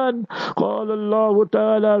batan. Qala Allah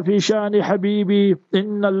ta'ala fi shani habibi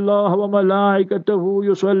inna Allah wa malaikatahu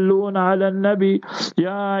yusalluna ala an-nabi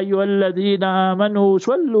ya ayyuhalladhina amanu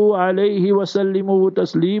sallu alayhi wa sallimu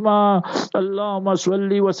taslima. Allahumma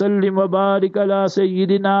salli wa sallim wa barik ala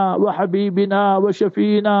sayyidina wa habibina wa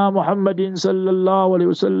shafiina Muhammadin sallallahu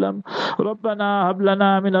alayhi wa sallam. Rabbana hab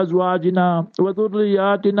lana min azwajina wa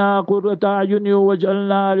dhurriyyatina qurrata a'yunin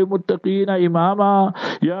waj'alna lil muttaqina imama.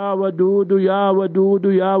 Ya Wadud, Ya Wadud,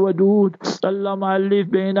 Ya Wadud. Allahumma alif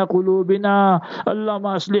bayna qulubina.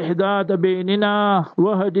 Allahumma aslih dhata baynina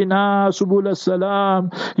wahdina subul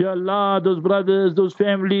as-salam. Ya Allah, those brothers, those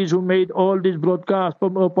families who made all this broadcast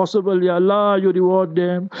possible, Ya Allah, you reward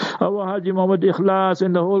them. Our Haji Muhammad Ikhlas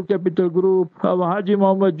and the whole Capital Group, our Haji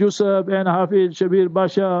Muhammad Yusuf and Hafiz Shabir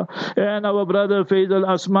Basha, and our brother Faisal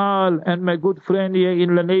Asmal, and my good friend here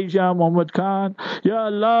in Malaysia, Muhammad Khan. Ya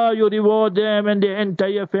Allah, you reward them and their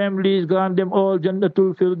entire families, grant them all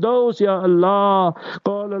Jannatul Firdaus, Ya Allah.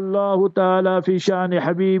 Qala Allah Ta'ala fi shani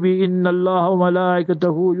habibi inna Allah wa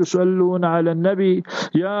malaikatahu yusalluna ala nabi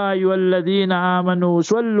ya ayyuhalladhina amanu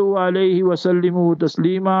sallu alayhi wa sallimu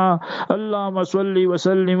taslima. Allahumma salli wa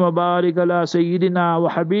sallim wa barik ala sayyidina wa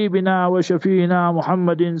habibina wa shafiina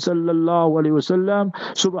Muhammadin sallallahu alayhi wa sallam.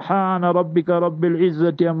 Subhana rabbika rabbil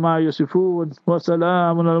izzati amma yasifun wa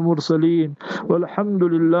salamun al mursaleen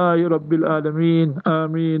walhamdulillahi rabbil alamin.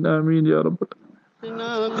 Ameen, ameen ya Rabb.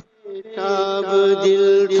 बेताब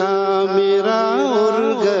दिल था मेरा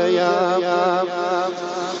उड़ गया,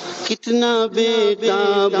 कितना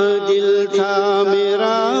बेताब दिल था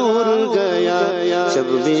मेरा उड़ गया, जब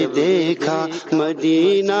मैं देखा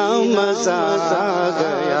मदीना मजा आ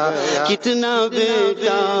गया। कितना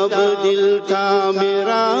बेताब दिल था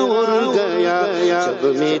मेरा उड़ गया, जब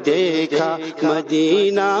मैं देखा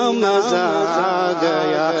मदीना मजा आ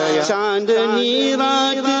गया। चांदनी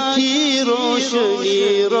रात थी रोशनी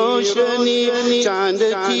रोशनी, चांद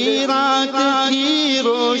की रात थी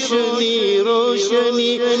रोशनी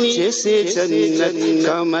रोशनी, जैसे जन्नत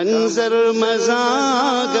का मंजर मजा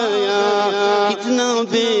आ गया। कितना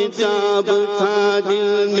बेताब था दिल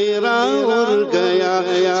मेरा उड़ गया,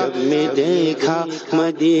 जब मैं देखा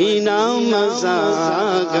मदीना मजा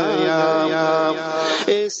आ गया।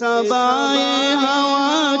 ऐसा बाए हवा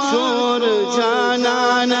छोड़ जाना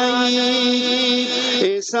नहीं,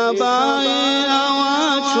 ऐसा बाए हवा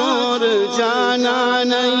छोड़ जाना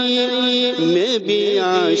नहीं, मैं भी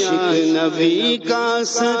आशिक नबी का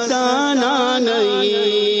सताना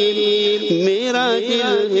नहीं। मेरा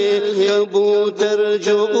दिल है कबूतर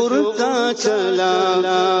जो उड़ता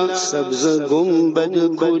چلا سبز گنبد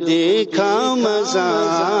کو دیکھا مزہ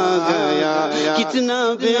آ گیا کتنا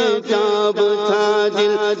بےتاب تھا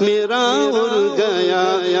دل میرا اڑ گیا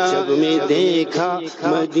جب میں دیکھا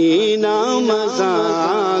مدینہ مزہ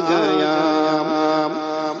آ گیا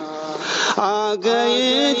آ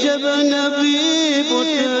گئے جب نبی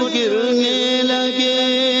بت گرنے لگے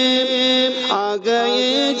آ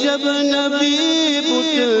گئے جب نبی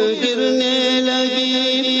بت گرنے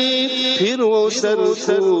لگی پھر وہ سر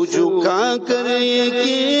کو جھکا کر یہ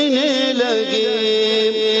کہنے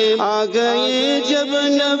لگے آ گئے جب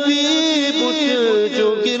نبی بت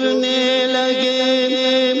جو گرنے لگے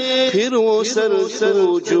پھر وہ سر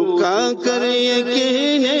کو جھکا کر یہ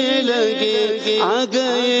کہنے لگے آ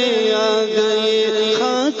گئے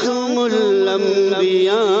خاتم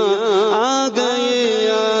الانبیاء آ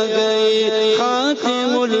گئے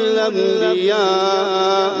خاتم الانبیاء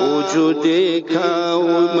وہ جو دیکھا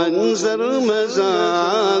وہ منظر مزہ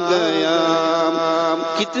آ گیا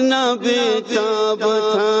کتنا بےتاب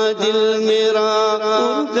تھا دل میرا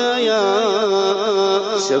اڑ گیا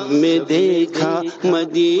جب میں دیکھا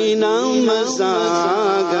مدینہ مزہ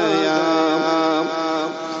آ گیا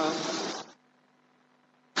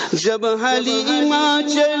جب حلیمہ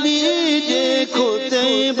چلی دیکھو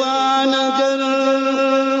طیبہ نگر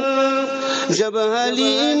جب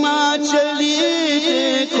حلیمہ چلی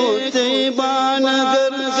دیکھو طیبہ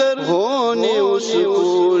نگر ہونے اس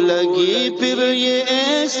کو لگی پھر یہ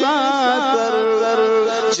ایسا کر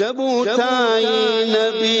جب اٹھائی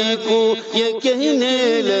نبی کو یہ کہنے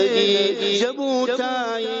لگی جب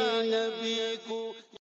اٹھائی